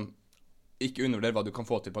tidligere, sånn, ikke undervurder hva du kan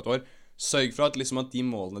få til på et år. Sørg for at, liksom, at de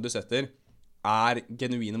målene du setter,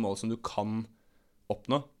 genuine mål som du kan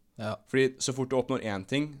oppnå. Fordi så fort du oppnår en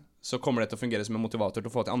ting, så kommer det til å fungere som en motivator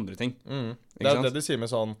til å få til andre ting. Det er det du sier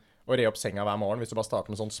med sånn å re opp senga hver morgen, hvis du bare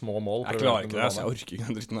starter med sånne små mål. Jeg klarer ikke det, jeg orker ikke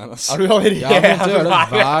den dritten her, Er du allerede? Ja, men du gjør det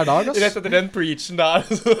hver dag, Rett etter den preachen der.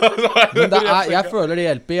 Men jeg føler det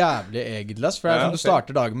hjelper jævlig egentlig, for du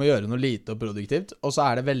starter dagen med å gjøre noe lite og produktivt, og så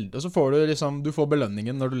og så får du liksom, du får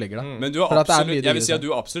belønningen når du ligger der. Men du absolutt, jeg vil si at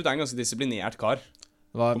du absolutt en ganske disiplinert kar.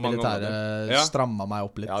 Militæret strammet meg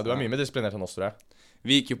opp litt. Ja, du mer disiplinert enn oss, tror jeg.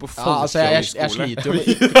 Vi gikk jo på jeg sliter jo med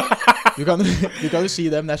du kan jo si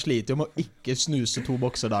det, men jeg sliter jo med å ikke snuse 2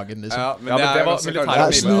 bokser dagen, liksom. Ja, men det var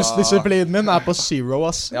militæret. Snusdisiplinen min på 0,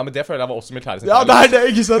 ass. Ja, men det føler jeg var også militæret. Ja, det er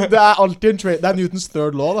ikke sant. Det er alltid en det er Newtons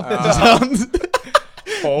third law, da.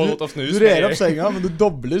 Du rer opp senga, men du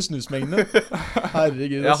dobler snusmengden.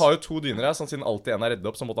 Herregud. Jeg har jo 2 dyner her, sånn siden alltid en reddet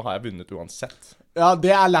opp, så måtte ha jeg vunnet uansett. Ja,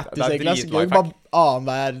 det er lættis, egentlig. Gøy, bare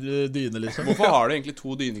annenhver dyne, liksom. Hvorfor har du egentlig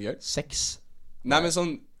 2 dyner, Georg? 6. Nei, men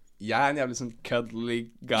sånn, jeg en jævlig sånn cuddly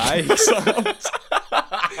guy, ikke sant?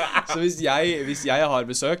 Så hvis jeg har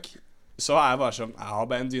besøk, så jeg bare sånn, jeg har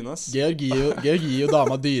bare en dyne, ass. Georg gir jo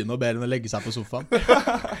dama dyne og ber henne legge seg på sofaen.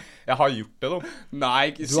 Jeg har gjort det, da. Nei,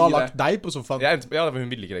 ikke si det. Du har lagt deg på sofaen. Ja, hun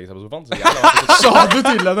ville ikke legge seg på sofaen, så jeg sa du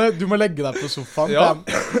til henne, du må legge deg på sofaen. Ja.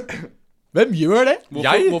 Hvem gjør det?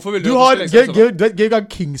 Hvorfor vil du Georg har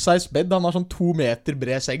king size bed. Han har sånn 2 meter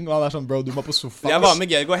bred seng, og han er sånn, bro, du må på sofaen. Jeg var med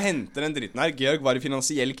Georg og hentet den dritten her. Georg var i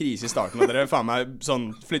finansiell krise i starten, og dere faen meg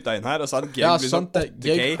sånn flyttet inn her, og så hadde Georg blitt sånn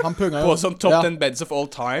 8K på sånn top 10 beds of all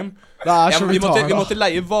time. Vi måtte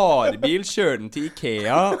leie varebil, kjøre den til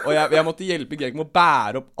Ikea, og jeg måtte hjelpe Georg med å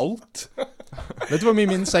bære opp alt. Vet du hvor mye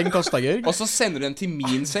min seng kostet, Georg? Og så sender du den til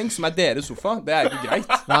min seng, som er deres sofa. Det er ikke greit.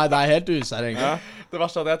 Nei, det er helt usær, egentlig. Det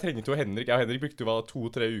verste er at jeg trengte jo Henrik. Jeg og Henrik brukte jo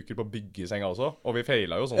 2-3 uker på å bygge senga også, og vi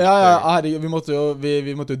feilet jo sånn. Herregud,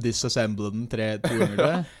 vi måtte jo disassemble den 2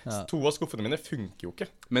 ganger. 2 av skuffene mine funker jo ikke.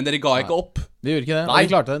 Men dere ga ikke opp. Vi gjorde ikke det. Nei.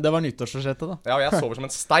 Vi klarte det. Det var nyttårsforsettet, da. Ja, og jeg sover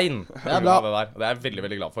som en stein. Det er bra. Det er jeg veldig,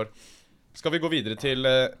 veldig glad for. Skal vi gå videre til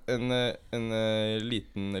en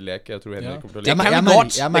liten lek jeg tror Henrik kommer til å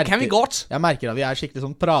like? Det kan vi godt. Jeg merker at vi er skikkelig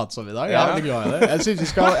sånn pratsomme i dag. Jeg er veldig glad i det. Jeg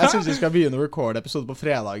synes vi skal begynne å recorde episoder på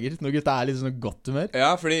fredager når gutta er litt sånn godt humør.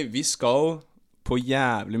 Ja, fordi vi skal på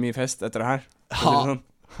jævlig mye fest etter det her.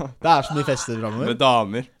 Det er så mye fester fremover. Med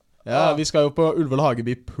damer. Ja, vi skal jo på Ullevål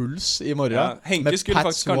Hageby Puls i morgen. Ja, Henke skulle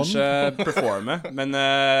faktisk kanskje performe, men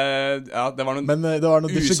det var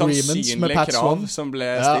noen usannsynlige krav som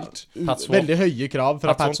ble stilt. Veldig høye krav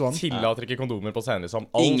fra Pats One. Tillater ikke kondomer på scenen, liksom.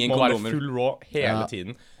 Alt må være full raw hele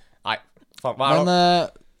tiden. Nei, faen, hva er det?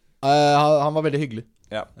 Men han var veldig hyggelig.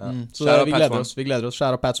 Ja. Så vi gleder oss.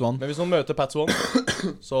 Skjære av Pats One. Men hvis noen møter Pats One,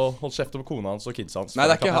 så hold kjeft over kona hans og kids hans. Nei,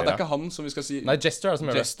 det er ikke han som vi skal si. Nei, Jester er det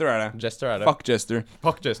som gjør det. Jester er det.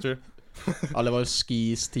 Fuck Jester. Alle var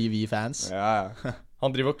Skis TV-fans. Ja.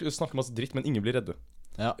 Han driver og snakker masse dritt, men ingen blir redde.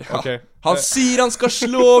 Ja. Okay. Han sier han skal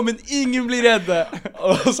slå, men ingen blir redde.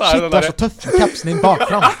 Og så Shit, du er så tøff med capsen din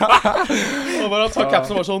bakfram. Og bare han tar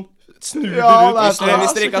capsen og var sånn snur ut.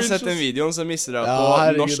 Hvis dere ikke har sett den videoen, så mister dere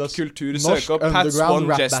på norsk kultur. Søk opp Pats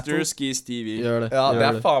One Jester Skis TV. Gjør det. Ja, det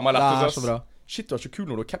er faen meg lett. Det er så bra. Shit, du er så kul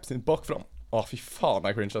når du har capsen din bakfram. Fy faen, det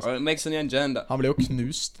er cringe, altså. Han ble jo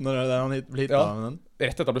knust når han ble hittet av den.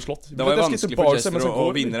 Rett etter han ble slått. Det var jo vanskelig for Jester å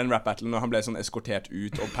vinne en rap-battle når han ble sånn eskortert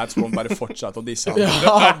ut, og Pats One bare fortsatte å disse han.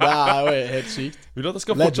 Ja, det er jo helt sykt. Vil du at jeg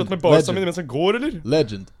skal fortsette med barsa mine mens han går, eller?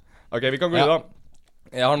 Legend. Ok, vi kan gå videre da.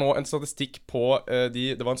 Jeg har nå en statistikk på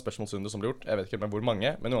det var en spørsmålsrunde som ble gjort. Jeg vet ikke hvor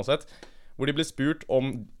mange, men uansett. Hvor de ble spurt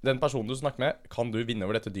om den personen du snakker med, kan du vinne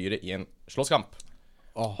over dette dyret i en slåsskamp?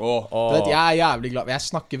 Du vet, jeg er jævlig glad. Jeg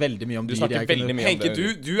snakker veldig mye om dyr. Henke,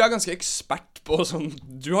 du er ganske ekspert på sånn.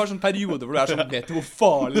 Du har sånn periode hvor du er sånn, vet du hvor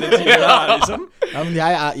farlig det dyret er, liksom? Ja, men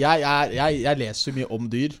jeg leser mye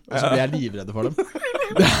om dyr, og så blir jeg livredde for dem.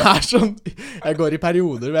 Det er sånn, jeg går i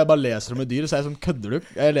perioder hvor jeg bare leser om et dyr, og så er jeg sånn, kødder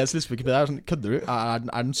du? Jeg leser liksom ikke på det, jeg er sånn, kødder du? Er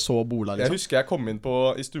den så bola, liksom? Jeg husker jeg kom inn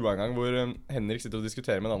i stua en gang hvor Henrik sitter og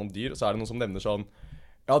diskuterer med en annen om dyr, og så er det noen som nevner sånn,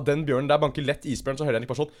 ja, den bjørnen der banker lett isbjørn, så hører jeg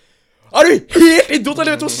ikke bare sånn, er du helt idiot,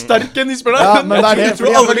 eller vet du hvor sterk en isbjørn er? Ja, men det er det. Jeg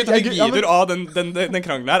tror alle fikk videoer av den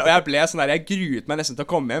krangelen her, og jeg ble sånn der, jeg gruet meg nesten til å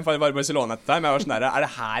komme hjem, for jeg var i Barcelona etter deg, men jeg var sånn der, er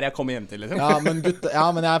det her jeg kommer hjem til, liksom? Ja,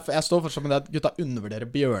 men jeg står fortsatt med det at gutta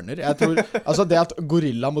undervurderer bjørner. Jeg tror, altså det at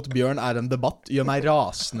gorilla mot bjørn er en debatt, gjør meg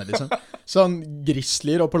rasende, liksom. Sånn,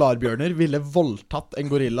 grizzlier og polarbjørner ville voldtatt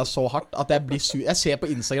en gorilla så hardt at jeg blir sur. Jeg ser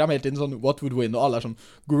på Instagram hele tiden sånn, what would win, og alle er sånn,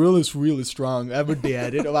 gorilla is really strong. Jeg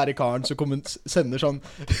vurderer å være karen som sender sånn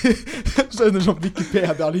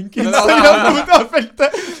Wikipedia-link i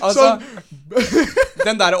Instagram-kommentarfeltet. Altså,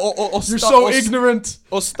 den der You're so ignorant!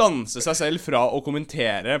 Å stanse seg selv fra å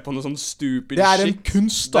kommentere på noe sånn stupid shit. Det er en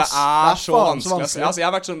kunst, ass. Det er så vanskelig. Altså, jeg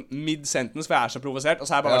har vært sånn mid-sentence, for jeg er så provosert. Og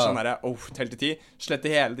så har jeg bare vært sånn der, tell til 10.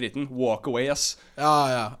 Slette hele driten. Walk away, ass. Ja.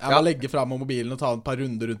 Jeg må legge frem mobilen og ta en par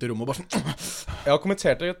runder rundt i rommet og bare sånn. Jeg har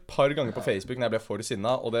kommentert det et par ganger på Facebook når jeg ble for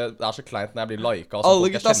sinna, og det er så kleint når jeg blir liket.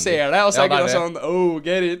 Alle gutta ser det, og så er gutta sånn,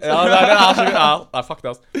 get it. Ja, det er så nei, fuck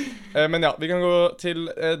det, ass. Men ja, vi kan gå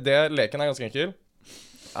til det. Leken er ganske enkel.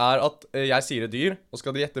 Er at jeg sier et dyr, og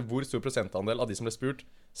skal de gjette hvor stor prosentandel av de som ble spurt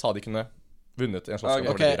sa de kunne vunnet en slåsskamp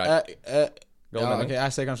over det dyret. Jeg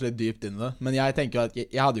ser kanskje litt dypt inn i det, men jeg tenker jo at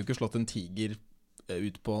jeg hadde jo ikke slått en tiger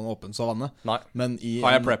ut på en åpen savanne. Nei. Men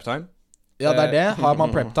har jeg prep time? Ja, det er det. Har man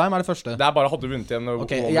prep time, er det første. Det er bare hadde du vunnet igjen.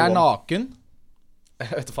 Ok, jeg er naken.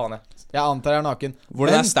 Jeg vet faen, jeg. Jeg antar jeg er naken.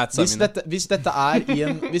 Hvordan er statsa mine? Hvis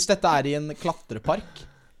dette er i en klatrepark,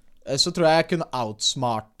 så tror jeg kunne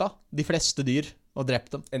outsmarta de fleste dyr og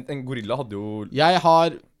drept dem. En gorilla hadde jo...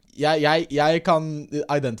 Jeg kan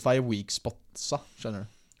identify weak spotsa, skjønner du?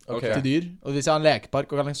 Til dyr. Og hvis jeg har en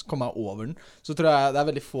lekepark og kan liksom komme meg over den, så tror jeg det er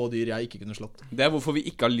veldig få dyr jeg ikke kunne slått. Det er hvorfor vi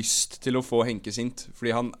ikke har lyst til å få Henke sint.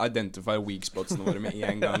 Fordi han identify weak spotsene våre med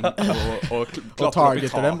en gang. Og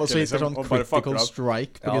targeter dem, og så hitter sånn critical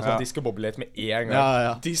strike på gutta. Disco Bobulate med en gang.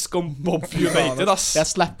 Ja. Disco Bobulate, ass.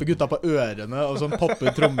 Jeg slapper gutta på ørene, og sånn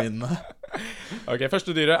popper tromminnene. Ok,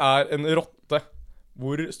 første dyret er en rotte.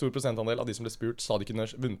 Hvor stor prosentandel av de som ble spurt sa de kunne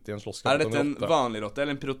vunnet i en slåsskamp? Er dette en vanlig rotte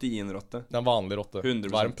eller en proteinrotte? Det er en vanlig rotte.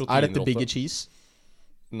 100%. Er dette Biggie Cheese?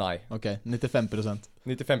 Nei. Ok, 95%.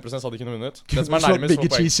 95% sa de kunne vunnet. Det som er nærmest Biggie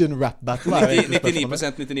Cheese i en rap battle er jo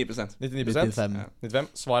 99%. 95.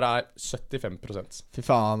 Svaret er 75%. Fy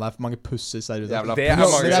faen, det er for mange pussies der ute. Det er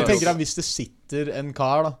mange. Men jeg tenker at hvis det sitter en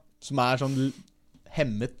kar da som er sånn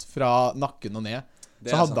hemmet fra nakken og ned,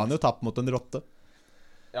 så hadde han jo tapt mot en rotte.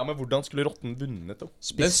 Ja, men hvordan skulle rotten vunnet da?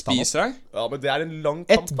 Den spiser deg? Ja, men det er en lang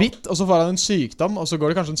kamp. Et bit, og så får han en sykdom, og så går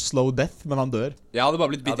det kanskje en slow death, men han dør. Jeg hadde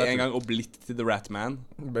bare blitt bitt en gang og blitt til The Rat Man.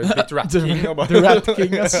 Blitt Rat King. The Rat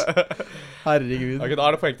King, ass. Herregud. Ok, da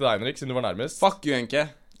er det poeng til deg, Henrik, siden du var nærmest. Fuck you, Henke.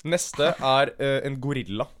 Neste er en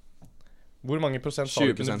gorilla. Hvor mange prosent sa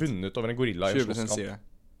du kunne vunnet over en gorilla i en 20% sier det.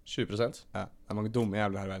 20%? Ja, det er mange dumme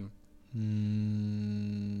jævler her i verden.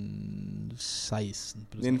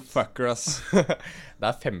 16%. Din fucker, ass. Det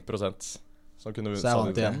er 5% som kunne vunnet. Så jeg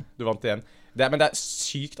vant igjen. Du vant igjen. Men det er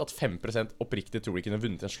sykt at 5% oppriktig tror de kunne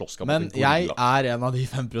vunnet en slåsskamp. Men jeg er en av de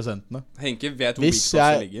 5%-ene. Henke vet hvor weak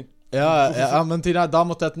spotsa ligger. Ja, men da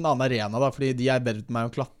måtte jeg til en annen arena da, fordi de er bedre til meg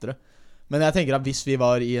å klatre. Men jeg tenker at hvis vi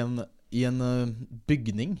var i en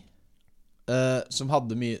bygning som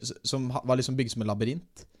var liksom bygd som en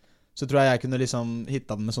labyrint, så tror jeg kunne liksom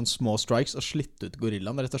hitta den med sånne små strikes og slitt ut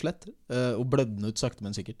gorillaen, rett og slett. Og blødde den ut sakte,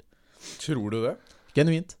 men sikkert. Tror du det?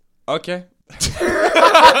 Genuint. Ok.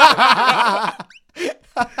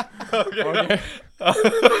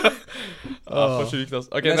 For sykt, altså.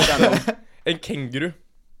 Ok, en kenguru.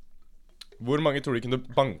 Hvor mange tror du kunne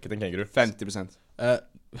banket en kenguru? 50%.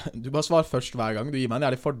 Du bare svar først hver gang. Du gir meg en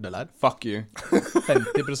jævlig fordel her. Fuck you.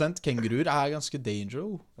 50% kenguruer er ganske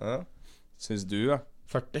dangerous. Ja. Synes du, ja.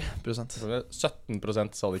 40%.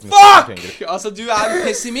 17% sa de kunne. Fuck! Altså, du er en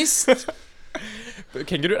pessimist.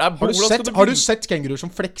 Kenguru er Har du sett kenguruer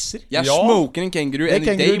som flekser? Jeg smoker en kenguru any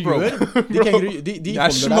day, bro. De holder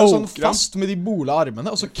deg sånn fast med de bola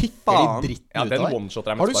armene, og så kicker de dritten ut av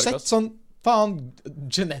deg. Har du sett sånn, faen,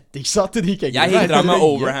 geneticsa til de kenguruer? Jeg hitter ham med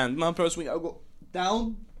overhanden. Han prøver å swinge og gå down.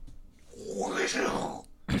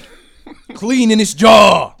 Clean in his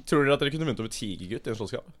jaw. Tror dere at dere kunne vunnet over Tigergutt i en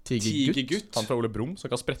slåsskamp? Tigergutt? Han fra Ole Brumm, som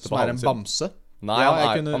kan sprette på halen sin. Som er en bamse? Nei,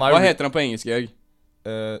 han er Hva heter han på engelsk, Jørg?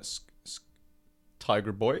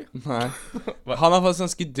 Tiger Boy? Nei. Han har faktisk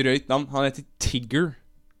ganske drøyt navn. Han heter Tigger.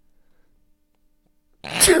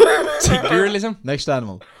 Tigger, liksom. Next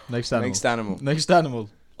animal.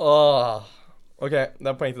 Ok, det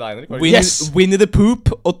er poeng til deg, Henrik. Winnie the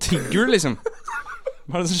Poop og Tigger, liksom.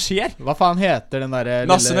 Hva er det som skjer? Hva faen heter den der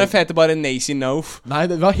Nassenøff heter bare Nazy Nof. Nei,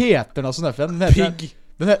 hva heter Nassenøffen? Pig.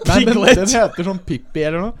 Piglet. Den heter sånn Pippi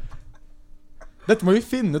eller noe. Dette må vi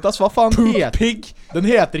finne ut, hva faen Poop heter Pig. Den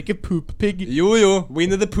heter ikke Poop Pig. Jo,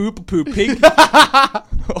 Winnie the Poop og Poop Pig.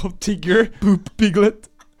 Og Tigger. Poop Piglet.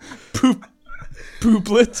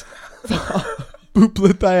 Pooplet.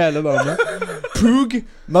 Pooplet er hele navnet. Poog.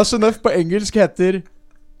 Nassenøff på engelsk heter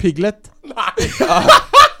Piglet. Nei.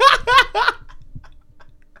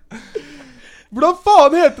 Hvordan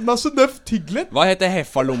faen heter Nassenøff Tiglet? Hva heter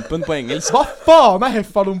heffalumpen på engelsk? Hva faen er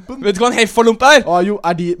heffalumpen? Vet du hva en heffalump er?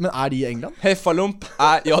 Men er de i England? Heffalump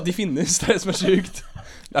er, ja, de finnes. Det er det som er sykt.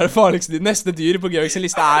 Det er det farligste. Neste dyr på Georg sin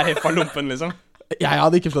liste er heffalumpen, liksom. Jeg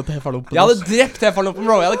hadde ikke slått heffalumpen. Jeg hadde drept heffalumpen,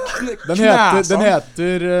 bro. Jeg hadde Den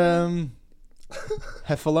heter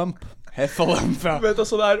Heffalump. Heffalump, ja. Vet du,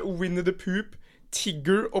 så det er Winnie the Poop,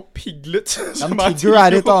 Tigger og Piglet. Ja, men Tigger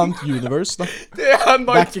er i et annet universe, da. Det er Det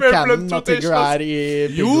er ikke canon at Tigger er i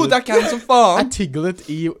Jo, det er canon som faen. Er Tiglet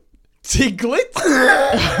i Tiglet?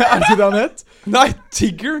 Er det ikke det han het? Nei,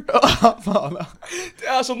 Tigger. Faen, ja. Det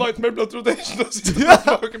er sånn Nightmare Blood Rotation.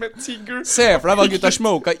 Med Tigger. Se for deg hva gutta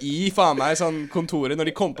smoka i faen meg sånn kontoret når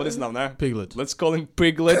de kom på disse navnene. Piglet. Let's call him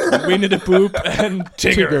Piglet, Winnie the Poop and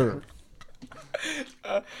Tigger.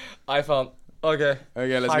 Nei, faen. Ok,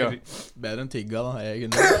 let's go. Bedre enn Tigga, da,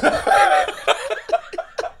 egentlig.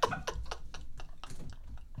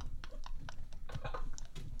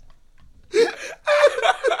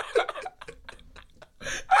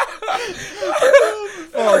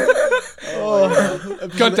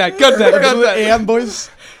 Cut that. En, boys.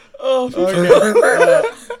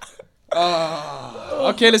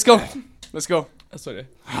 Ok, let's go. Sorry.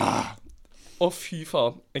 Fy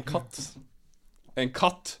faen. En katt. En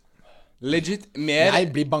katt. Legit mer.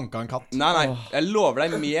 Jeg blir banka av en katt. Nei, jeg lover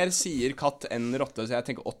deg, mer sier katt enn rotte, så jeg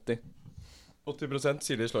tenker 80. 80%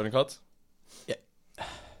 sier de slår en katt.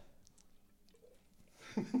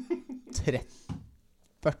 30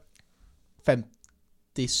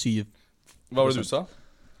 57. Hva var det du sa?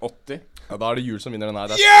 80. Ja, da er det jul som vinner den her.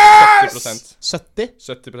 Det er 70%. 70?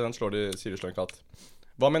 70% sier de slår en katt.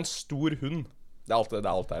 Hva med en stor hund? Det er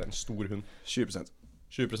alt en stor hund. 20%.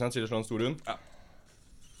 20% sier de slår en stor hund. Ja.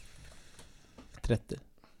 30.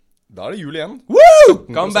 Da er det jul igjen. Woo!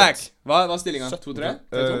 Come back. Hva er stillingen? 2-3?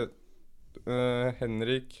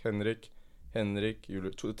 Henrik, Jule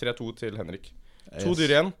 3-2 til Henrik. Yes. 2 dyr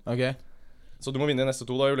igjen. Ok. Så du må vinne de neste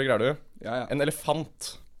 2 da, Jule, greier du? Ja. En elefant.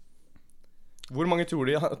 Hvor mange tror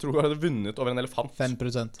du hadde vunnet over en elefant?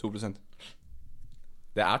 5%. 2%.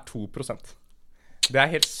 Det er 2%. Det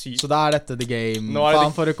er helt sykt. Så da er dette the game.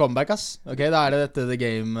 Faen for a comeback, ass. Ok, da er det dette the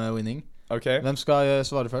game winning. Ok. Hvem skal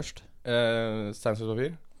svare først? Stein, saks,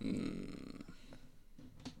 papir.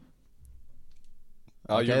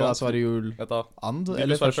 Ja, Ok, da svarer Jul And, Vil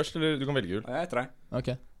eller du svare først? først, eller du kan velge Jul? Ja, jeg tror det. Ok.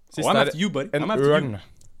 Siste I'm er after you, buddy. en I'm after you. ørn.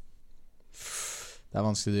 Det er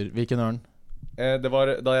vanskelig dyr. Hvilken ørn? Det var,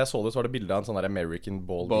 da jeg så det, så var det bildet av en sånn der American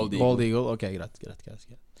Bald Eagle. Bald Eagle, ok, greit.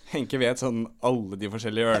 Henke vet sånn alle de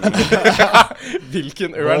forskjellige ørnene.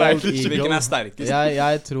 Hvilken ørn er egentlig? Eagle. Hvilken er sterkest?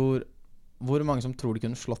 Jeg tror Hvor mange som tror de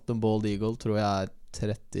kunne slått en Bald Eagle, tror jeg er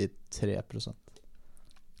 33%.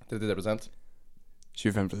 33%.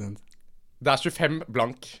 25%. Det er 25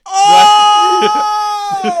 blank.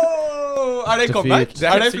 Er det comeback? Det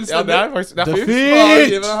er fullstendig. Ja, det er faktisk det er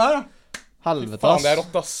Defeat! Helvete, Faen, ass. det er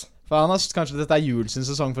rått, ass. Faen, ass. Kanskje dette er Jul sin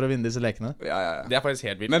sesong for å vinne disse lekene. Ja. Det er faktisk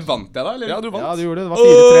helt vilt. Men vant jeg da, eller? Ja, du vant. Ja, du gjorde det. Det var 4-3.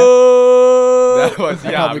 Det er faktisk Jeg kan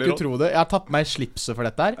jo jævlig ikke rått. tro det. Jeg har tatt på meg slipset for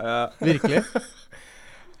dette her. Virkelig.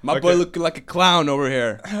 My boy looking like a clown over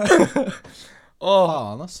here.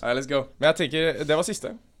 Faen, ass. Alright, let's go. Men jeg tenker, det var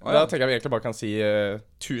siste. Da tenker jeg vi egentlig bare kan si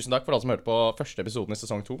tusen takk for alle som hørte på første episoden i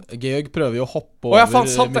sesong 2. Georg prøver jo å hoppe Å, ja, over faen,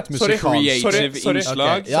 sant det. mitt Sorry. musikalske Creative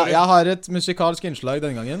innslag. Ja, jeg har et musikalsk innslag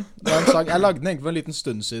denne gangen. Det er en sang, jeg lagde den egentlig for en liten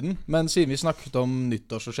stund siden, men siden vi snakket om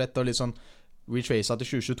nyttårsforsett og litt sånn retraca til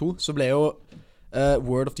 2022, så ble jo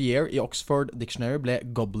Word of the Year i Oxford Dictionary ble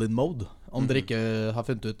goblin mode, om dere ikke har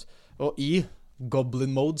funnet ut. Og i goblin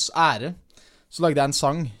modes ære så lagde jeg en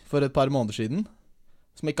sang for et par måneder siden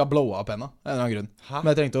som ikke har blowa opp ennå, av en eller annen grunn. Men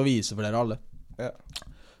jeg trengte å vise for dere alle. Ja.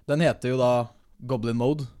 Den heter jo da Goblin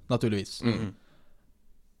Mode, naturligvis.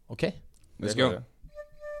 Ok? Let's go.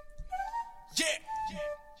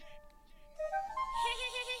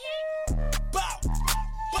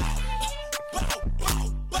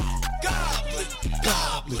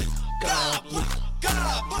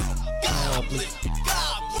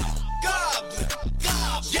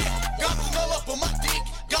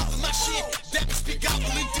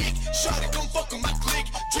 Shawty don't fuck on my click,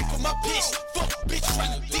 drink on my piss. Fuck bitch,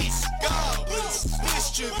 tryna diss. Goblins,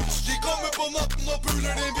 mischievous. De kommer på natten og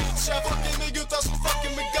puler din bitch. Jeg fucker med gutta som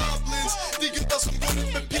fucker med goblins. De gutta som går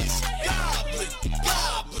ut med piss. Goblin,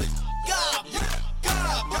 goblin, goblin,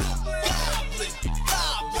 goblin, goblin, goblin,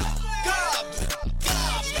 goblin,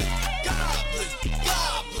 goblin, goblin,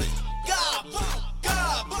 goblin, goblin, goblin,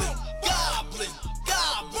 goblin,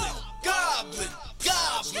 goblin, goblin,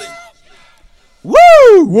 goblin.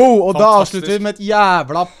 Wow, og da avslutter vi med et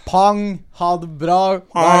jævla pang. Ha det bra.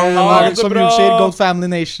 Hva er det som Jul sier? Gold Family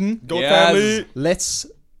Nation. Gold Family. Let's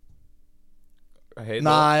Hei da.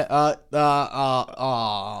 Nei,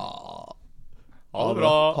 Ha det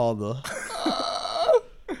bra. Ha det.